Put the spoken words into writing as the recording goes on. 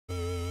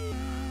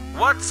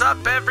What's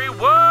up,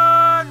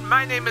 everyone?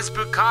 My name is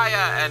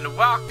Bukaya, and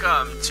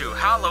welcome to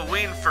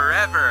Halloween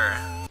Forever.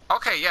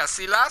 Okay, yeah,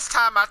 see, last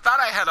time I thought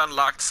I had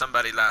unlocked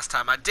somebody last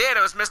time. I did.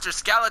 It was Mr.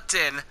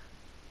 Skeleton.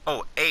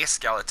 Oh, a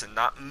skeleton,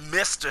 not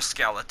Mr.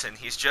 Skeleton.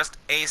 He's just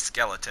a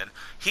skeleton.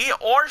 He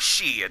or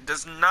she. It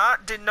does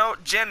not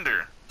denote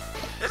gender.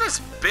 It has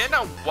been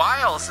a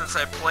while since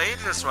I played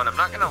this one, I'm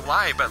not gonna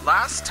lie, but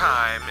last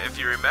time, if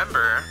you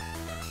remember,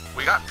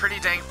 we got pretty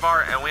dang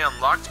far and we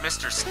unlocked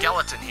Mr.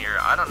 Skeleton here.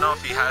 I don't know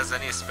if he has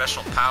any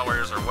special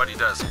powers or what he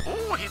does.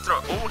 Ooh, he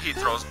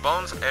throws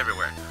bones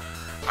everywhere.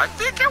 I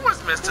think it was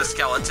Mr.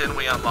 Skeleton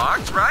we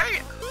unlocked,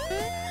 right?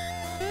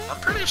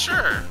 I'm pretty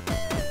sure.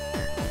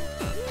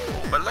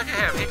 But look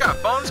at him, he got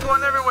bones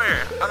going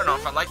everywhere. I don't know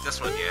if I like this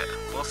one yet.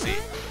 We'll see.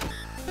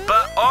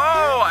 But,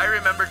 oh, I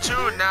remember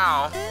too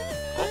now.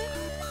 Oh.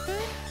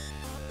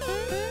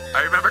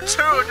 I remember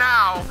too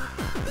now.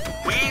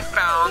 We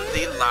found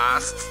the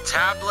last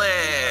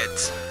tablet.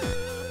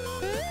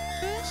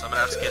 So I'm gonna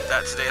have to get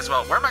that today as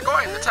well. Where am I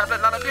going? The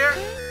tablet not up here?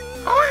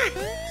 Oh,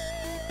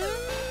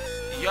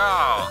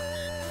 yo.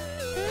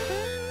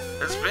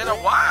 It's been a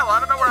while. I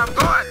don't know where I'm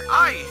going.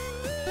 Aye.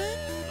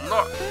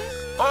 Lord.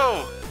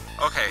 Oh.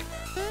 Okay.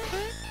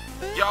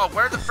 Yo,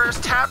 where's the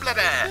first tablet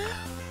at?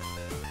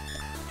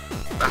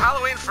 The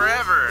Halloween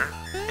Forever.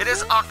 It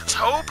is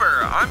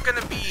October. I'm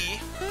gonna be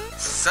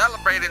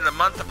celebrating the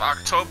month of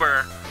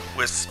October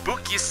with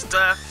spooky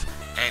stuff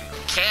and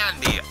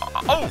candy.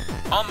 Oh,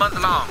 all month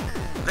long.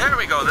 There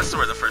we go. This is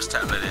where the first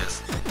tablet is.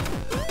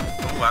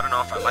 Oh, I don't know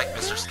if I like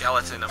Mr.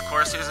 Skeleton. Of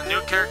course, he was a new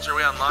character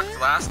we unlocked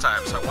last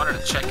time, so I wanted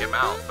to check him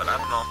out, but I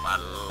don't know if I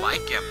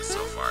like him so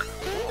far.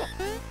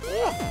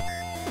 Ooh.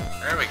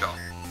 There we go.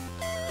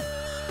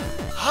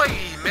 Hi,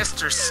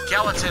 Mr.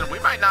 Skeleton. We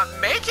might not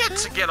make it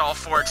to get all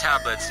 4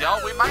 tablets,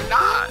 y'all. We might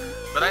not.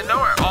 But I know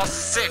where all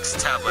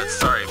 6 tablets,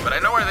 sorry, but I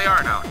know where they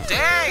are now.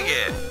 Dang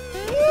it.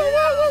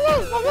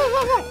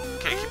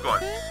 Okay, keep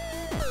going.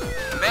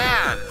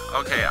 Man,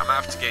 okay, I'm gonna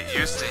have to get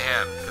used to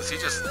him because he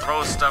just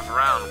throws stuff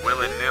around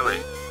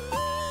willy-nilly.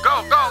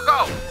 Go, go,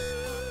 go!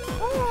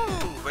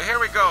 Woo. But here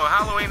we go,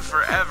 Halloween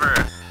Forever.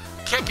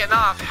 Kicking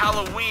off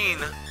Halloween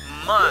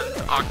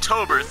month,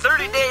 October.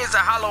 30 days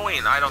of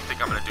Halloween. I don't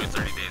think I'm gonna do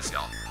 30 days,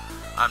 y'all.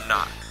 I'm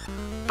not.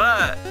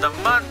 But the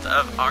month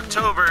of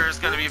October is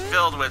gonna be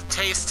filled with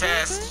taste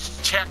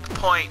tests,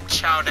 checkpoint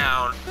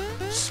chowdown,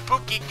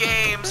 spooky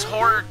games,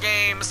 horror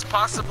games,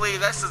 possibly.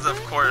 This is, of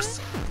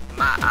course,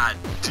 my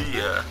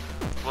idea.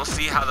 We'll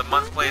see how the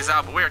month plays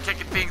out, but we are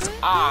kicking things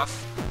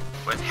off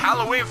with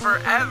Halloween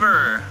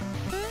Forever.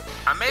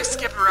 I may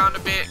skip around a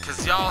bit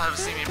because y'all have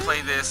seen me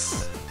play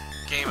this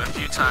game a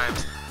few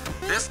times.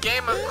 This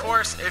game, of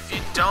course, if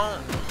you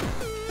don't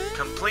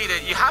complete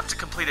it, you have to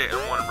complete it in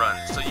one run.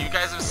 So you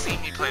guys have seen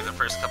me play the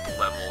first couple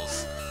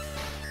levels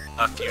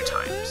a few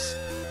times,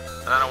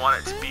 and I don't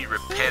want it to be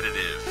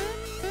repetitive.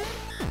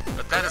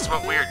 But that is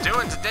what we are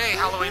doing today,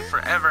 Halloween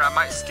Forever. I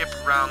might skip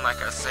around,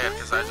 like I said,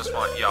 because I just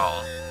want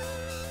y'all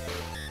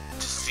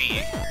to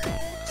see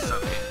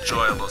some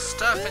enjoyable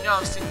stuff, and y'all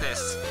have seen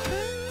this.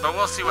 But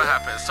we'll see what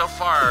happens. So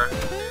far,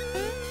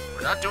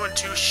 we're not doing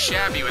too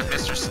shabby with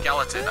Mr.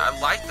 Skeleton. I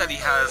like that he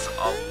has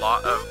a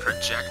lot of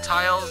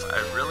projectiles, I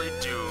really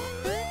do.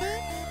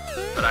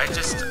 But I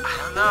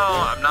don't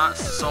know, I'm not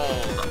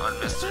sold on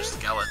Mr.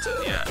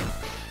 Skeleton yet.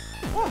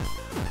 Woo.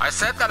 I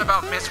said that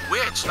about Miss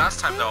Witch last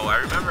time, though. I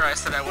remember I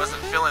said I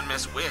wasn't feeling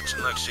Miss Witch,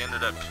 and look, she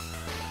ended up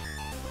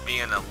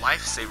being a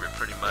lifesaver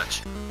pretty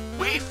much.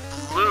 We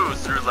flew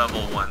through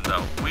level 1,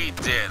 though. We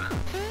did.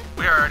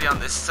 We are already on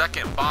the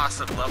second boss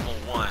of level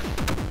 1.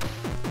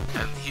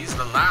 And he's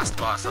the last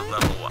boss of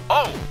level 1.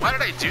 Oh, why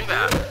did I do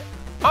that?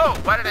 Oh,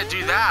 why did I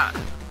do that?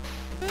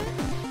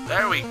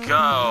 There we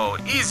go.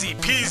 Easy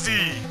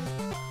peasy.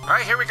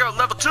 Alright, here we go.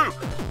 Level 2.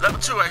 Level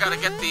 2, I gotta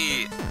get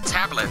the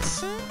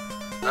tablets.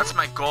 That's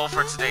my goal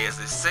for today, is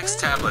the 6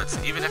 tablets.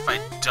 Even if I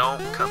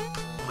don't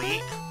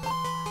complete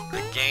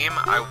the game,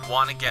 I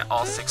want to get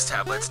all 6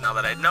 tablets now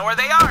that I know where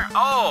they are.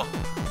 Oh,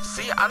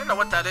 see, I don't know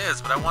what that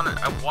is, but I want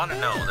to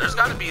know. There's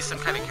got to be some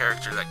kind of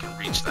character that can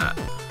reach that,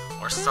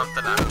 or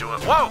something I'm doing.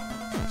 Whoa,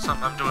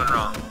 something I'm doing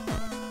wrong.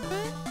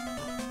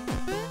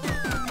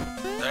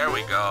 There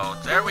we go.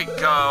 There we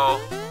go.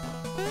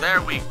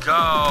 There we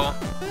go.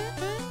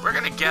 We're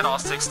gonna get all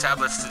 6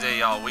 tablets today,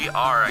 y'all. We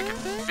are. I can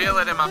feel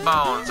it in my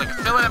bones. I can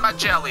feel it in my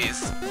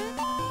jellies.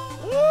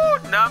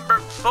 Woo! Number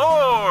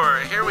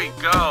 4. Here we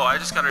go. I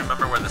just gotta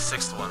remember where the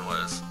 6th one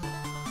was.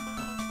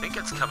 I think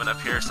it's coming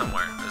up here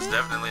somewhere. It's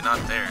definitely not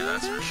there,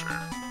 that's for sure.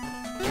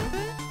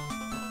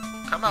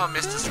 Come on,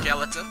 Mr.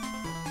 Skeleton.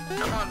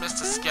 Come on,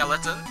 Mr.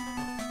 Skeleton.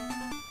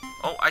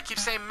 Oh, I keep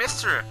saying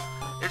Mr.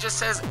 It just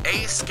says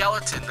a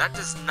skeleton. That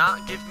does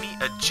not give me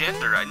a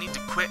gender. I need to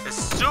quit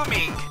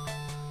assuming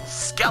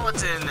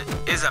Skeleton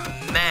is a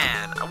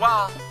man.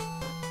 Well,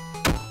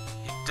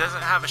 he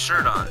doesn't have a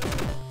shirt on.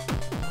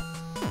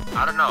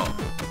 I don't know.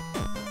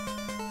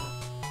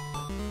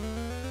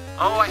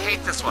 Oh, I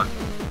hate this one.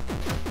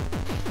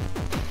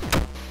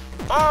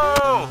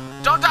 Oh,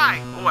 don't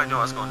die. Oh, I knew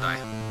I was going to die.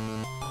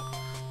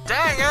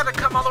 Dang, I had to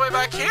come all the way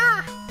back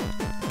here.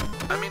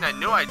 I mean, I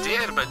knew I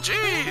did, but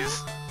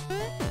jeez.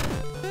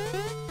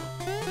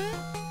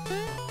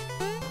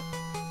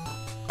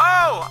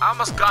 Oh, I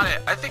almost got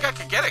it. I think I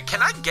could get it.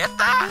 Can I get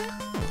that?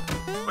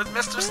 With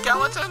Mr.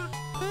 Skeleton?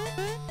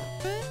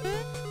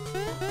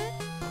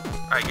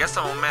 Alright, get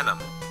some momentum.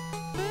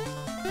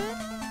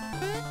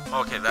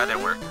 Okay, that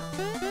didn't work.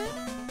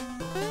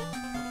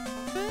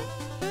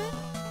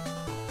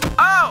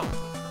 Oh!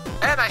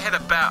 And I hit a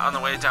bat on the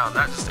way down.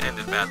 That just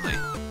ended badly.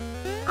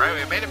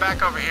 Alright, we made it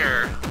back over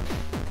here.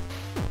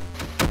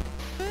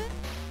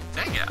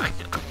 Dang it,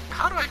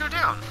 how do I go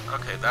down?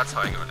 Okay, that's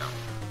how I go down.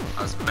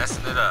 I was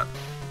messing it up.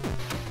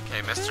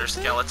 Okay, Mr.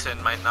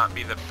 Skeleton might not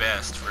be the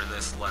best for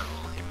this level.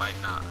 He might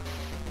not.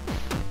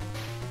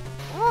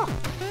 Woo!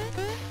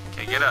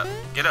 Okay, get up.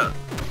 Get up.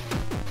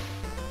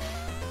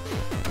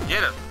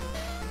 Get up.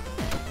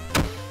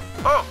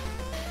 Oh!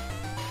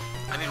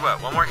 I need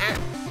what? One more hit?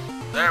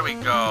 There we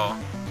go.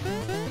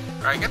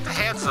 Alright, get the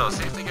hands though.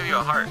 See if they give you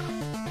a heart.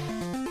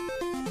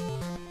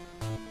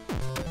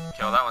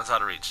 Okay, well that one's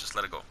out of reach. Just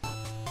let it go.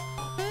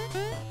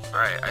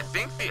 Alright, I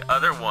think the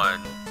other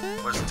one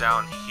was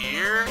down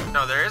here.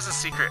 No, there is a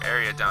secret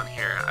area down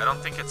here. I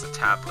don't think it's a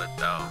tablet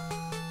though.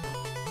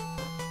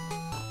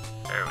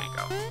 There we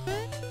go.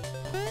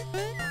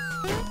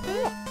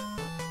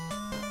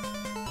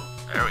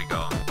 There we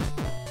go.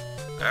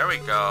 There we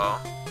go.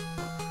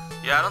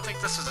 Yeah, I don't think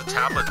this was a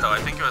tablet though. I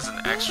think it was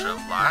an extra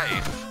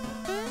life.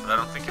 But I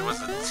don't think it was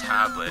a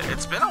tablet.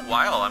 It's been a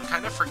while. I'm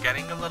kind of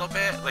forgetting a little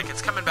bit. Like,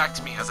 it's coming back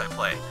to me as I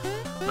play.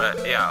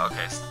 But yeah,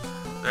 okay. So,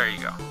 there you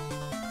go.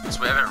 So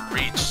we haven't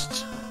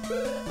reached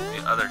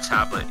the other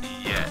tablet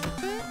yet.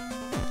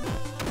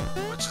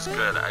 Which is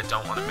good. I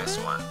don't want to miss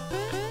one.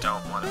 I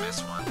don't want to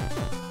miss one.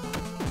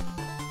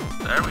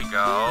 There we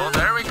go.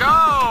 There we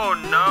go!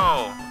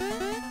 No!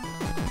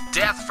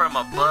 Death from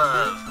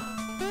above.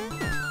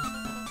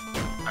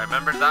 I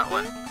remembered that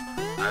one.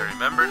 I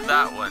remembered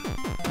that one.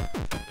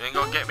 You ain't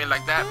gonna get me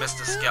like that,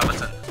 Mr.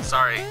 Skeleton.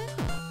 Sorry.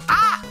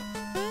 Ah!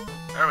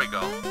 There we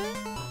go.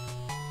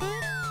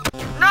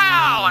 No!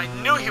 I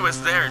knew he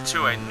was there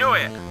too. I knew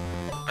it.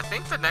 I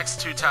think the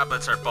next two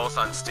tablets are both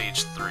on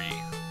stage 3.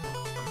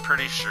 I'm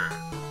pretty sure.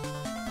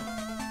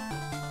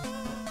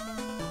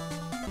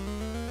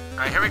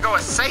 Alright, here we go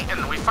with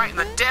Satan. We fighting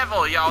the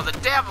devil, y'all. The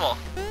devil.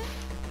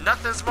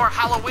 Nothing's more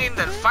Halloween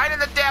than fighting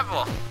the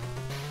devil.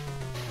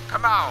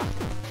 Come on.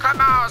 Come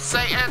on,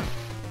 Satan.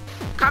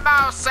 Come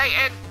on,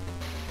 Satan.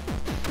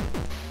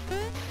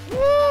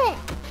 Woo!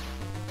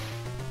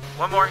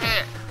 One more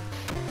hit.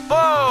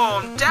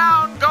 Boom!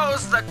 Down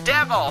goes the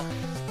devil.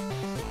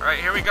 Alright,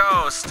 here we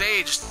go.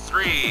 Stage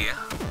 3.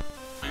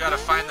 We gotta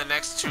find the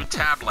next two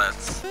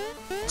tablets.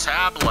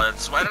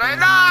 Tablets? Why did I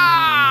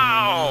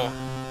know?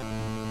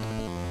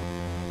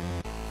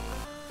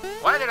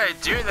 Why did I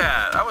do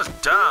that? That was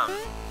dumb.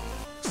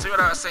 See what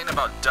I was saying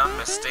about dumb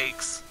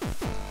mistakes?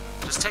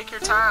 Just take your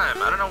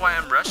time. I don't know why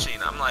I'm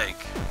rushing. I'm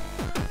like,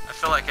 I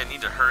feel like I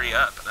need to hurry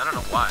up, and I don't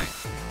know why.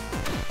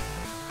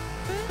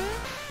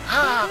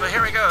 But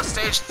here we go,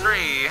 stage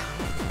 3.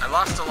 I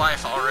lost a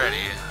life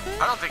already.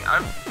 I don't think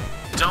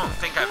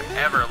I've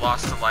ever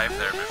lost a life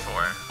there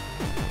before.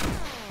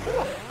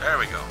 There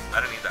we go. I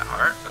didn't need that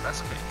heart, but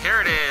that's okay.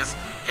 Here it is.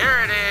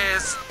 Here it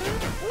is.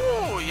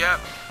 Ooh, yep.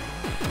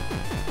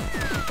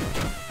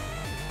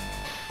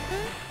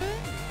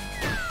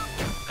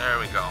 There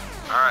we go.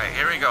 Alright,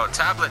 here we go.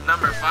 Tablet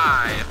number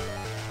 5.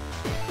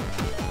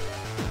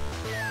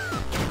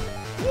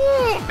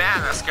 Woo!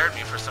 Man, that scared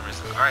me for some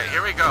reason. Alright,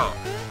 here we go.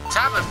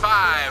 Tablet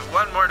 5.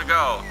 One more to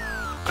go.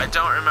 I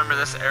don't remember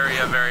this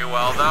area very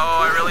well, though.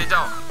 I really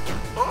don't.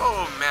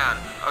 Oh, man.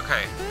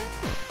 Okay.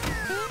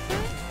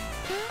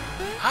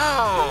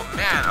 Oh,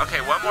 man.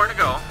 Okay, one more to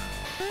go.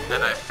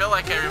 And I feel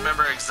like I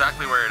remember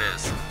exactly where it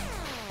is.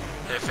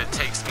 If it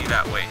takes me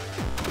that way.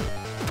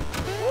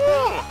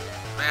 Woo!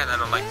 Man, I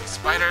don't like these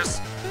spiders.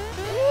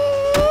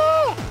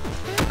 Woo!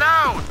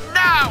 No!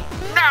 No!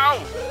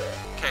 No!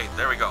 Okay,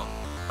 there we go.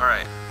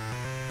 Alright.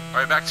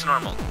 Alright, back to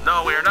normal.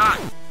 No, we are not!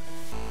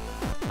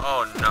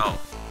 Oh, no.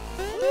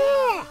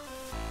 Woo!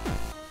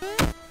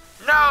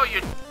 No,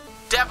 you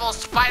devil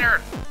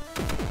spider!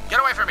 Get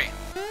away from me!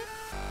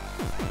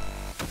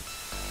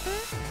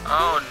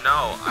 Oh,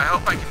 no. I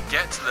hope I can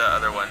get to the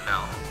other one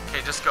now.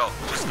 Okay, just go.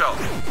 Just go.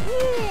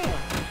 Woo!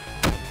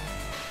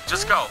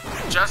 Just go.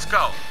 Just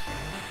go.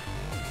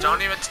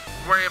 Don't even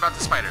worry about the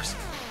spiders.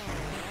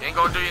 He ain't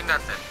gonna do you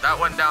nothing. That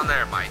one down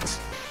there might.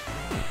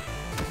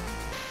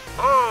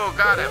 Oh,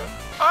 got him.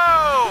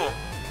 Oh!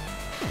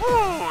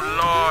 Ooh,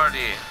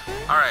 lordy.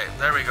 Alright,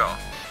 there we go.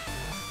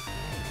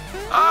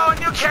 Oh, a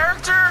new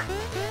character?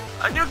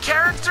 A new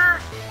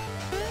character?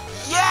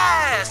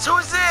 Yes! Who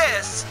is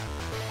this?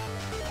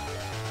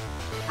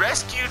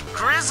 Rescued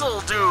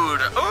Grizzle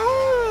Dude.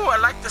 Ooh, I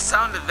like the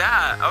sound of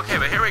that. Okay,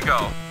 but here we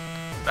go.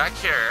 Back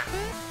here.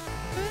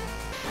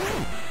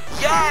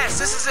 Yes,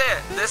 this is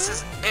it. This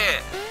is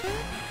it.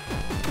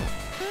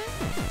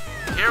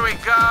 Here we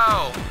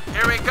go.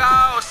 Here we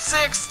go.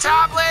 6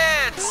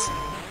 tablets.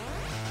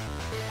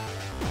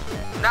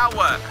 Now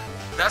what?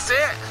 That's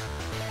it?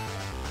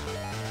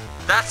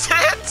 That's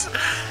it?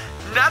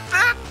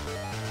 Nothing?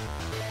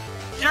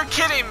 You're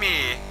kidding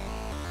me.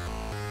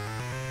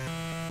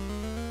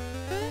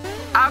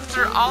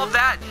 After all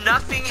that,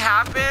 nothing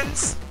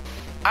happens?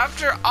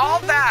 After all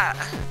that,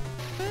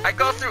 I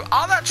go through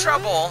all that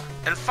trouble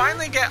and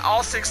finally get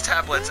all 6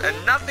 tablets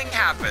and nothing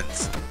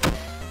happens.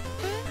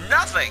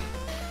 Nothing.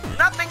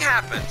 Nothing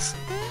happens.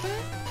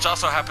 Which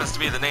also happens to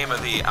be the name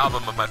of the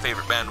album of my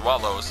favorite band,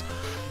 Wallows.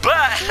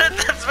 But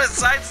that's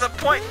besides the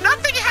point.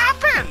 Nothing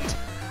happened.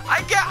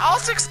 I get all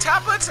 6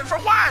 tablets and for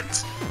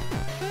what?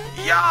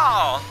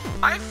 Y'all,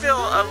 I feel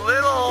a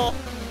little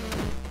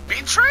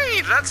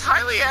betrayed. That's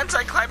highly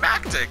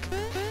anticlimactic.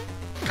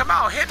 Come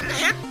on, hit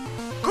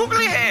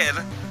googly head.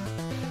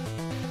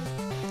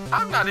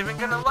 I'm not even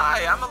gonna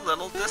lie, I'm a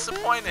little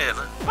disappointed.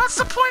 What's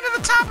the point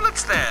of the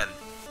tablets then?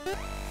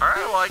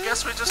 Alright, well I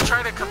guess we just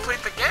try to complete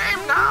the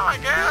game now, I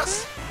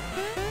guess.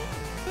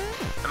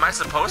 Am I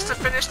supposed to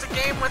finish the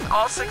game with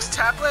all 6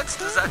 tablets?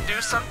 Does that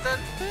do something?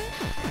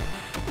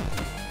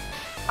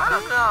 I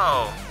don't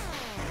know.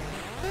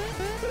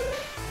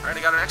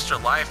 Already got an extra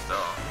life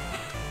though.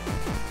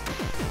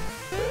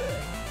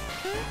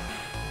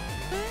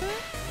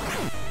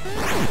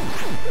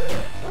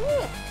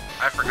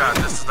 I forgot,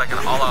 this is like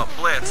an all-out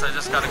blitz. I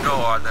just gotta go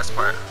on this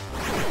part.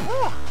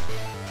 Woo.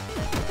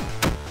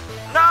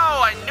 No,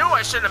 I knew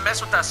I shouldn't have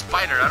messed with that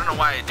spider. I don't know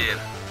why I did.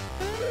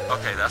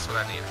 Okay, that's what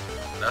I need.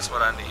 That's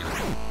what I need.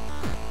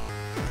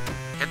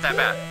 Hit that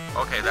bat.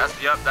 Okay,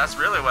 that's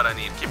really what I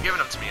need. Keep giving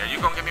them to me. Are you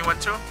gonna give me one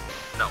too?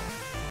 No.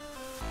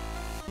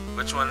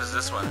 Which one is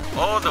this one?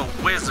 Oh, the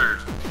wizard.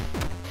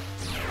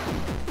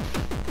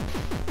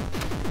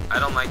 I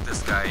don't like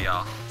this guy,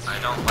 y'all. I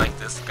don't like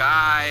this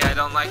guy. I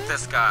don't like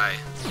this guy.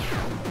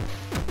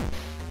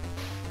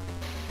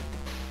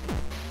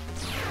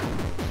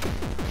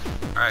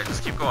 Alright,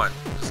 just keep going.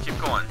 Just keep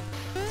going.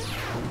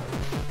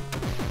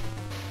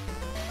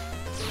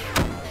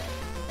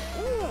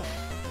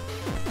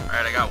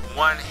 Alright, I got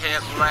 1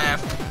 hit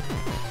left.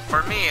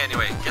 For me,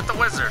 anyway. Get the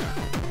wizard.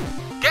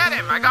 Get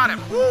him! I got him!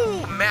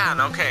 Woo!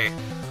 Man, okay.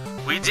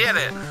 We did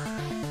it.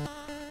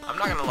 I'm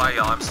not gonna lie,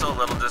 y'all. I'm still a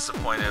little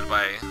disappointed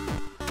by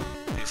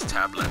these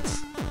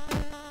tablets.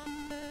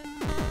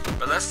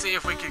 But let's see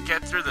if we could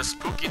get through the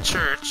spooky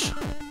church.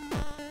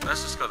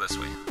 Let's just go this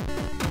way.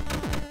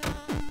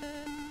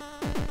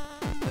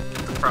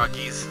 Get the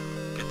froggies.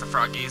 Get the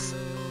froggies.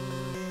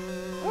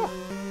 Woo!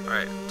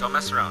 Alright, don't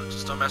mess around.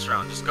 Just don't mess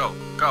around. Just go.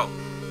 Go.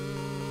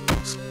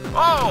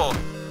 Oh!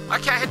 I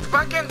can't hit the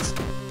pumpkins?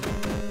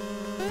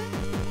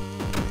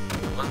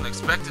 Wasn't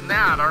expecting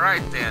that.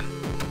 Alright then.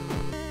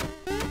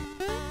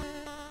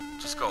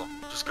 Just go.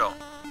 Just go.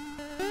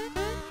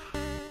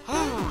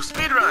 Ooh!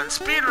 Speed run!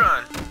 Speed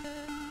run!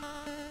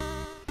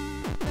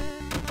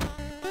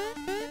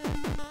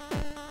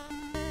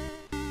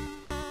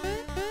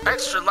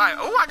 Extra life.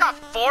 Oh, I got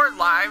 4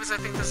 lives. I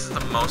think this is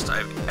the most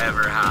I've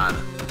ever had.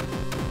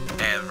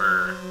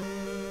 Ever.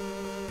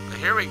 But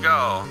here we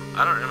go.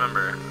 I don't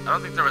remember. I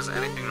don't think there was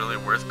anything really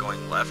worth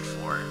going left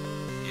for.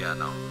 Yeah,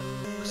 no.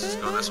 Let's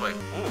just go this way.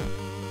 Ooh.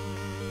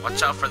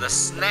 Watch out for the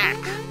snack.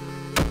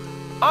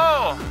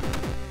 Oh!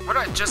 What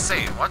did I just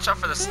say? Watch out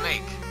for the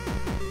snake.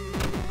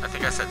 I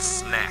think I said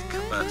snack,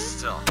 but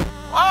still.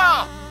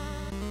 Oh!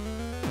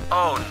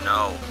 Oh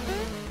no.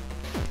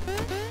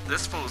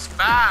 This fool's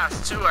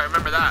fast too, I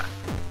remember that.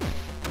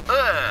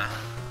 Ugh.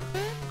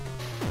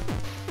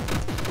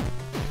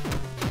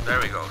 There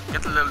we go.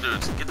 Get the little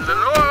dudes. Get the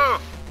little.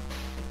 Oh!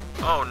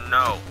 Oh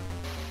no.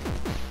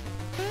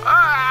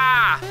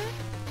 Ah!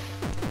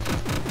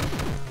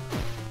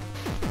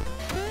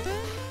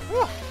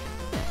 Woo.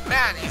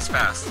 Man, he's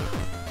fast.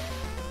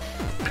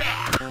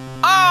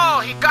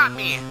 Oh, he got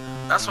me.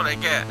 That's what I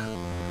get.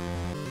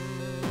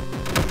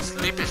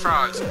 Sleepy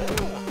frogs.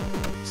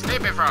 Ooh.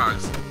 Sleepy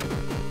frogs.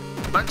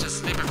 Bunch of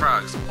sleepy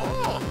frogs.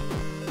 Oh,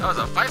 that was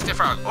a feisty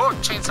frog. Oh,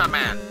 chainsaw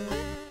man.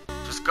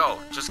 Just go,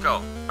 just go.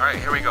 All right,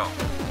 here we go.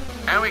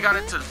 And we got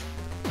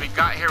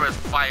here with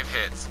 5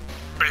 hits.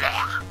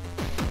 Blah.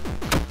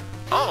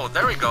 Oh,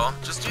 there we go.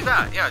 Just do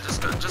that. Yeah,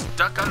 just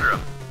duck under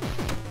him.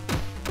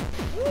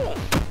 Ooh.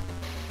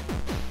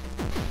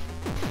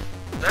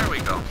 There we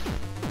go.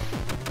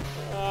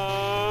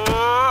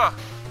 Oh.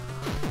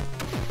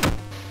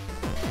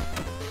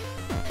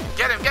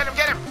 Get him, get him,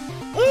 get him.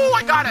 Ooh,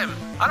 I got him.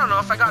 I don't know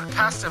if I got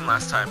past him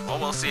last time. Well,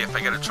 we'll see if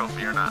I get a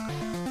trophy or not.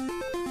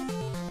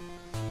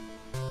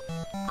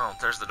 Oh,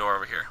 there's the door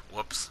over here.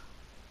 Whoops.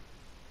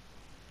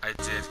 I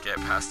did get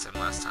past him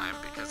last time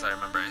because I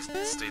remember I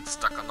stayed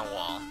stuck on the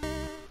wall.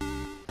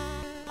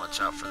 Watch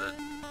out for the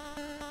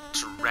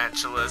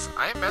tarantulas.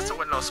 I ain't messing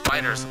with no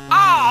spiders.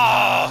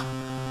 Oh!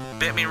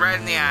 Bit me right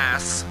in the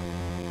ass.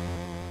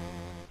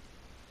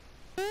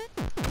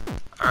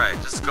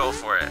 Alright, just go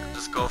for it.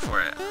 Just go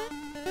for it.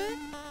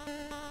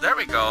 There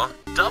we go.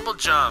 Double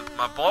jump,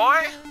 my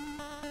boy.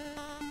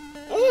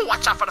 Ooh,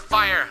 watch out for the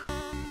fire.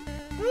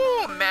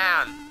 Ooh,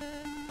 man.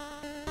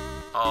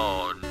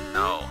 Oh,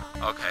 no.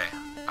 Okay,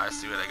 I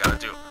see what I gotta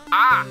do.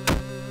 Ah!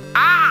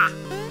 Ah!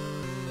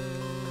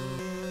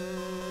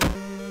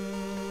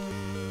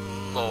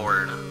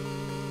 Lord.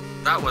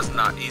 That was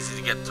not easy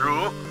to get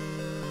through.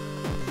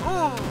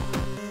 Ooh.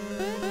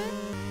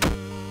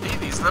 Hey,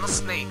 these little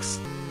snakes.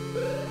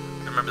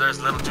 I remember there's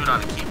a little dude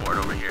on a keyboard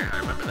over here. I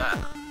remember that.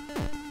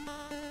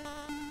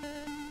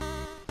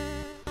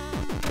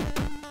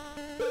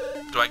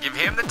 Do I give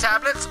him the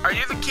tablets? Are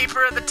you the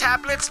keeper of the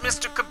tablets,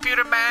 Mr.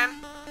 Computer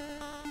Man?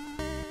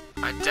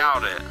 I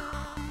doubt it.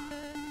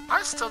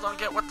 I still don't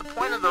get what the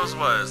point of those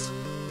was.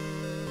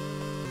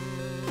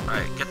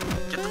 Alright, get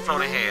the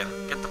floating head.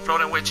 Get the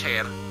floating witch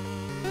head.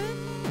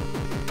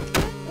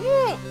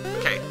 Woo!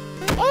 Okay.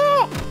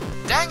 Oh!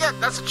 Dang it!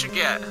 That's what you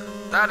get.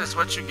 That is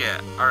what you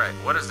get. Alright,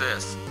 what is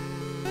this?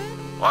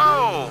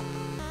 Whoa!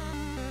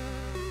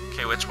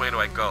 Okay, which way do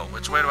I go?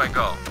 Which way do I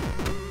go?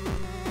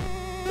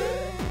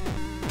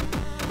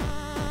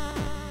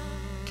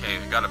 Okay,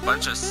 we got a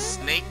bunch of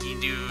snaky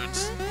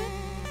dudes.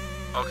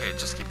 Okay,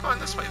 just keep going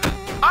this way then.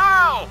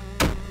 Oh!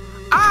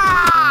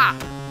 Ah!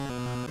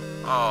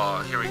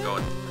 Oh, here we go.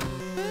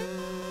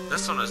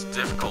 This one is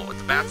difficult with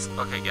the bats.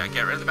 Okay, yeah,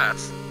 get rid of the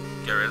bats.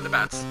 Get rid of the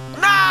bats.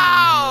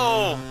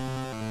 No!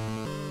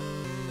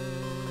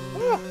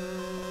 Woo.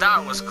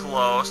 That was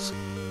close.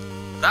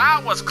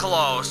 That was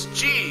close.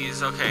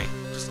 Jeez. Okay,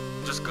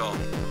 just go.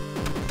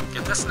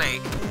 Get the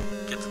snake.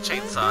 Get the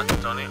chainsaw.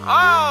 Don't even...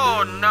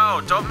 Oh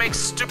no! Don't make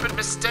stupid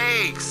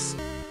mistakes.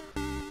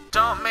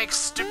 Don't make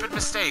stupid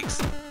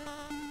mistakes.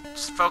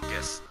 Just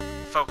focus.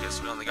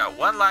 Focus. We only got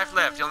one life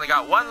left. You only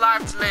got one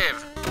life to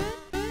live.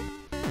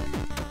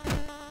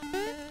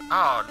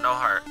 Oh, no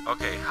heart.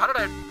 Okay, how did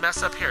I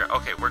mess up here?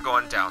 Okay, we're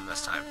going down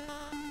this time.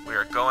 We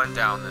are going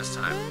down this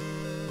time.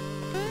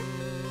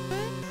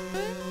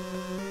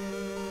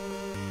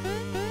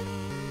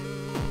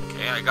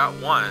 Okay, I got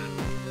one.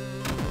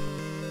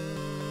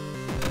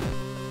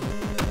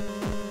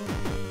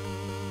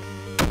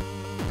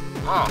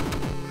 Oh,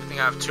 I think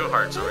I have 2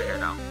 hearts over here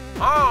now.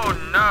 Oh,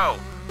 no!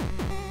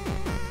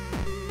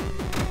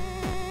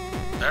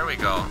 There we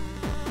go.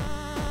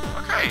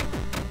 Okay.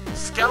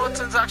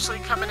 Skeleton's actually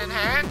coming in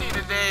handy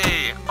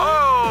today.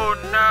 Oh,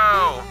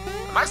 no!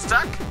 Am I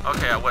stuck?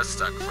 Okay, I was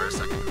stuck for a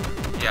second.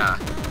 Yeah,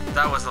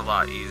 that was a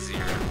lot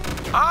easier.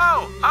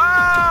 Oh!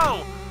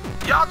 Oh!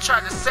 Y'all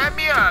tried to set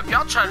me up.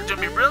 Y'all tried to do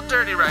me real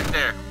dirty right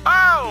there.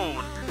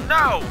 Oh,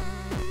 no!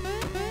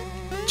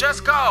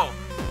 Just go!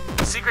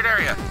 Secret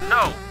area.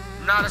 No,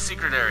 not a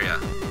secret area.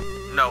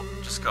 No,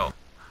 just go.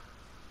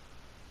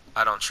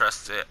 I don't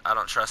trust it. I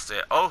don't trust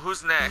it. Oh,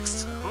 who's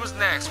next? Who's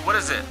next? What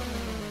is it?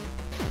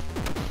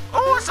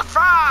 Oh, it's a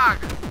frog!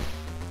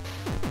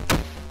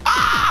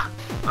 Ah!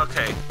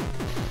 Okay.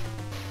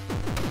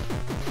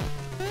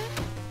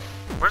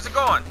 Where's it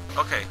going?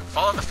 Okay,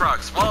 follow the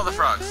frogs. Follow the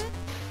frogs.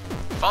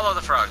 Follow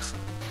the frogs.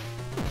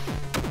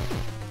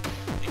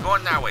 You're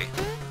going that way.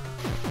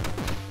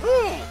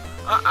 Woo!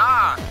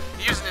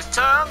 Using his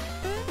tongue.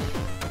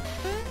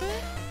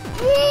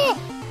 Woo!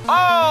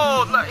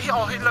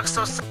 Oh, he looks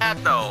so sad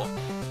though.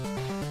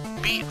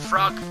 Beat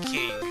Frog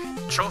King.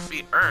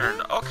 Trophy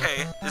earned.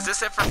 Okay, is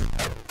this it for...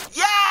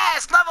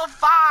 Yes! Level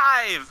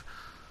 5!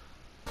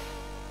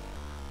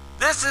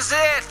 This is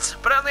it!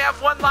 But I only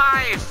have 1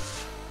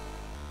 life!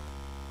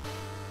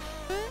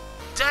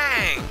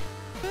 Dang!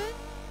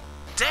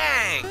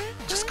 Dang!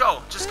 Just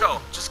go, just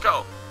go, just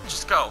go,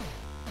 just go.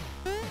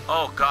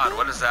 Oh god,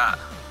 what is that?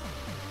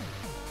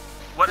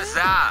 What is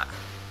that?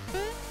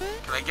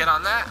 Can I get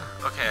on that?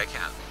 Okay, I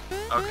can.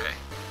 Okay.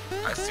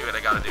 I see what I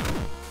gotta do.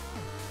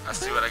 I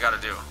see what I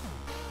gotta do.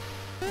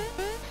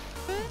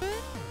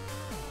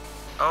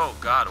 Oh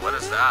god, what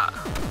is that?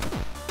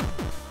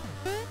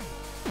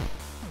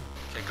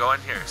 Okay, go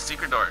in here.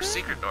 Secret door,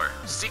 secret door.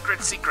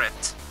 Secret,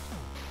 secret.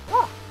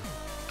 Woo!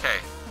 Okay.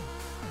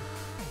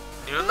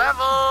 New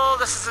level!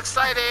 This is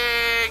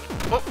exciting!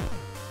 Whoop!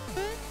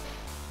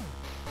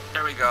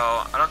 There we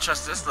go. I don't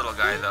trust this little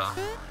guy though.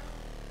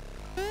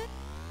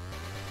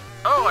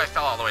 Oh, I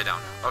fell all the way down.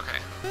 Okay.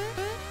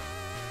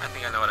 I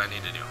think I know what I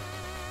need to do.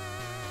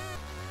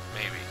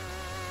 Maybe.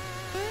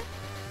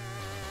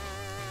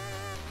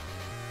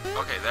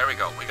 Okay, there we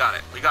go. We got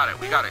it. We got it.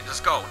 We got it.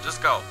 Just go.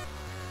 Just go.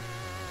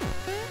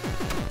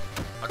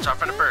 Watch out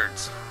for the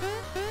birds.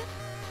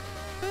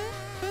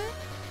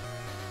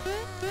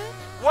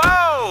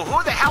 Whoa!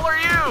 Who the hell are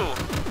you?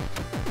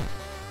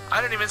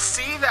 I didn't even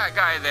see that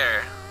guy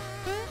there.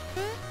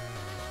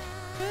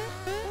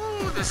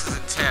 Ooh, this is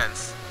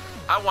intense.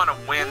 I want to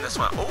win this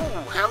one.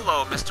 Oh,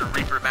 hello, Mr.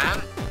 Reaper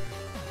Man.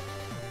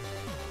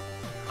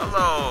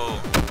 Hello,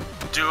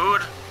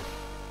 dude.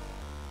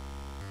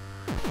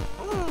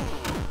 Ooh.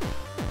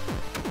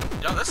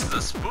 Yo, this is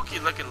a spooky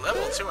looking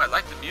level too. I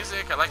like the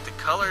music. I like the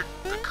color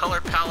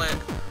palette.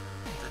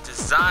 The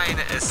design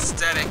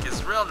aesthetic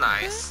is real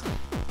nice.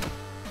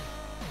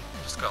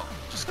 Just go.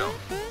 Just go.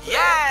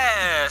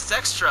 Yes!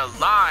 Extra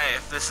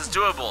life. This is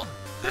doable.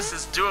 This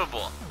is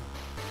doable.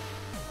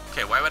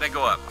 Okay, why would I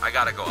go up? I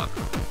gotta go up.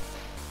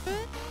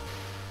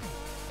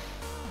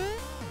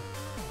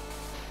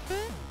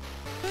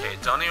 Okay,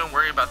 don't even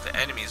worry about the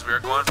enemies. We are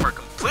going for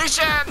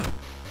completion!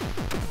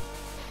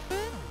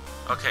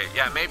 Okay,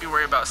 yeah, maybe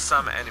worry about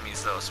some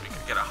enemies though so we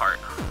can get a heart.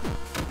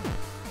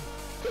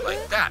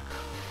 Like that.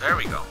 There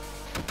we go.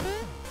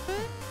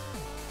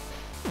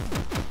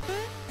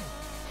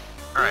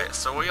 Alright,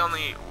 so we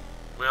only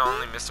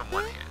missed him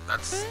one hit.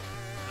 That's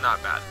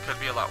not bad. Could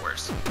be a lot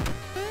worse.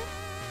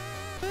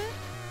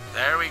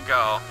 There we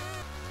go.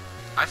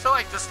 I feel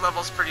like this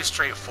level's pretty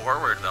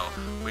straightforward, though.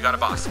 We got a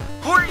boss.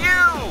 Who are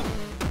you?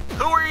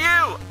 Who are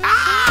you?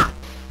 Ah!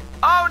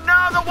 Oh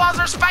no, the walls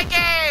are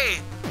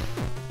spiky!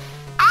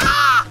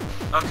 Ah!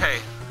 Okay.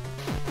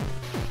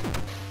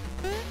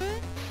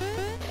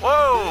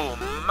 Whoa,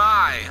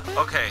 my.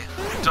 Okay,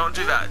 don't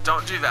do that.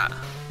 Don't do that.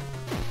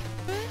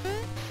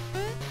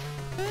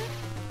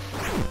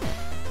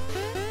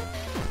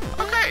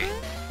 Okay.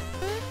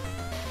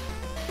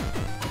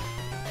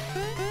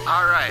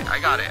 Alright, I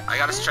got it. I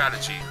got a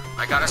strategy.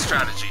 I got a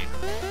strategy.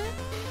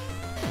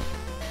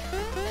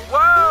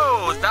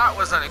 Whoa, that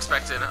was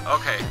unexpected.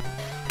 Okay.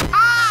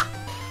 Ah!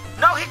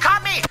 No, he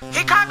caught me!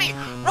 He caught me!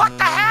 What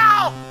the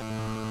hell?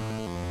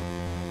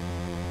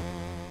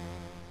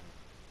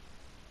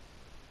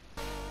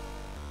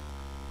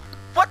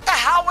 What the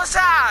hell was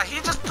that? He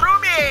just threw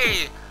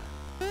me!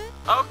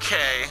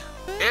 Okay.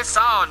 It's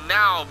on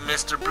now,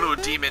 Mr. Blue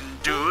Demon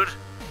Dude.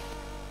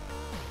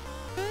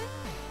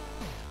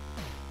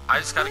 I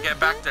just gotta get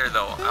back there,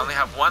 though. I only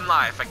have one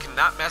life. I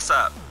cannot mess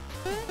up.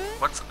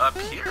 What's up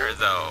here,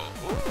 though?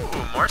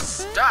 Ooh, more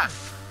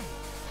stuff.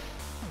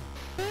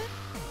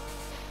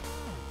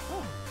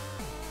 Ooh.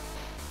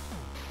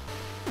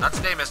 Not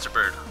today, Mr.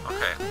 Bird.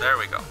 Okay, there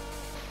we go.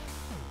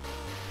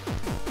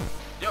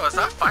 Yo, is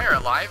that fire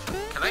alive?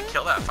 Can I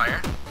kill that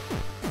fire?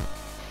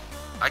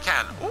 I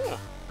can. Ooh,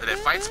 but it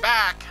fights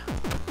back.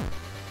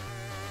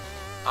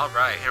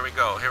 Alright, here we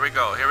go, here we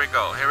go, here we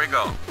go, here we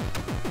go.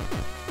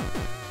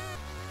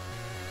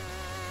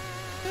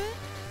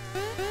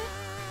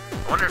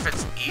 I wonder if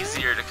it's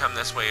easier to come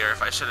this way or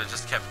if I should have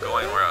just kept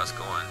going where I was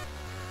going.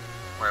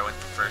 Where I went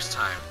the first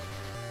time.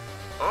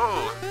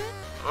 Oh!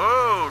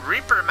 Oh,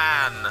 Reaper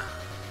Man!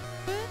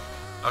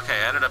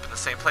 Okay, I ended up in the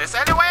same place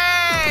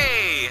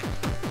anyway!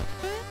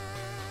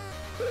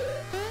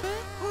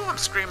 Ooh, I'm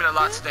screaming a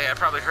lot today. I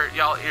probably hurt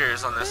y'all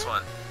ears on this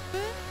one.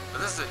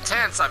 But this is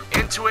intense. I'm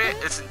into it.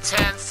 It's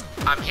intense.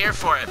 I'm here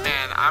for it,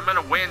 man. I'm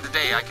gonna win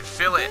today. I can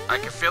feel it. I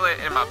can feel it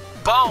in my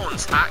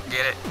bones. I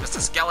get it.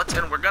 Mr.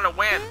 Skeleton, we're gonna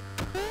win.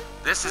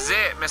 This is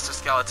it, Mr.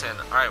 Skeleton.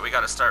 Alright, we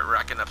gotta start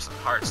racking up some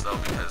hearts, though,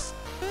 because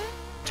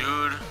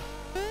dude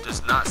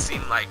does not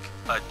seem like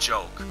a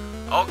joke.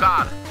 Oh,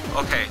 God.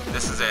 Okay,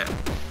 this is it.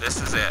 This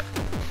is it.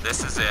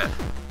 This is it.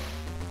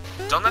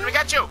 Don't let me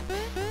get you.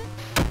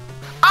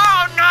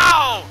 Oh,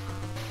 no!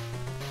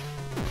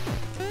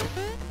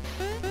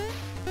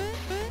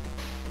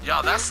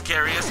 Yo, that's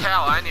scary as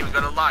hell. I ain't even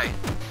gonna lie.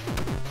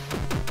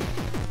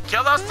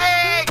 Kill those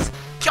things!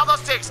 Kill those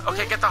things!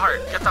 Okay, get the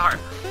heart. Get the heart.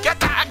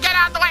 Get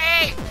out of the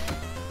way!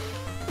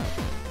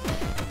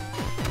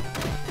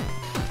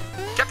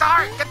 Get the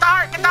heart! Get the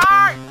heart! Get the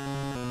heart!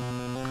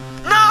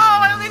 No!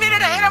 I only needed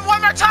to hit him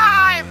one more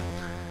time!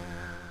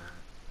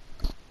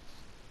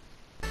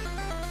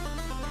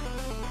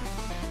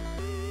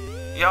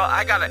 Yo,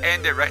 I gotta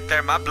end it right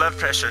there. My blood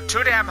pressure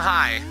too damn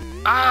high.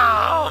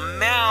 Oh,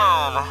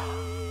 man.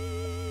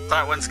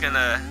 That one's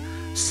gonna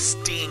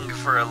sting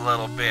for a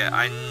little bit.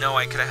 I know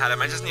I could have had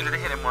him. I just needed to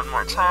hit him one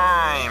more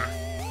time.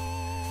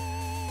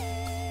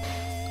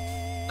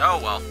 Oh,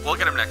 well. We'll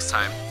get him next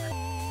time.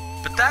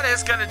 But that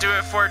is going to do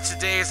it for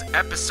today's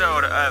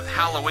episode of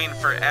Halloween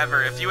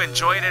Forever. If you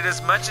enjoyed it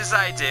as much as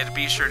I did,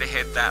 be sure to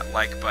hit that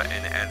like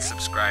button and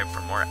subscribe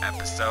for more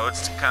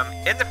episodes to come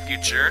in the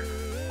future.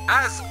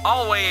 As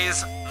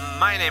always,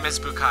 my name is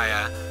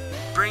Bukaya.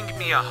 Bring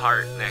me a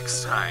heart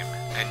next time,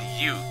 and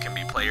you can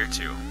be player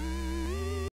 2.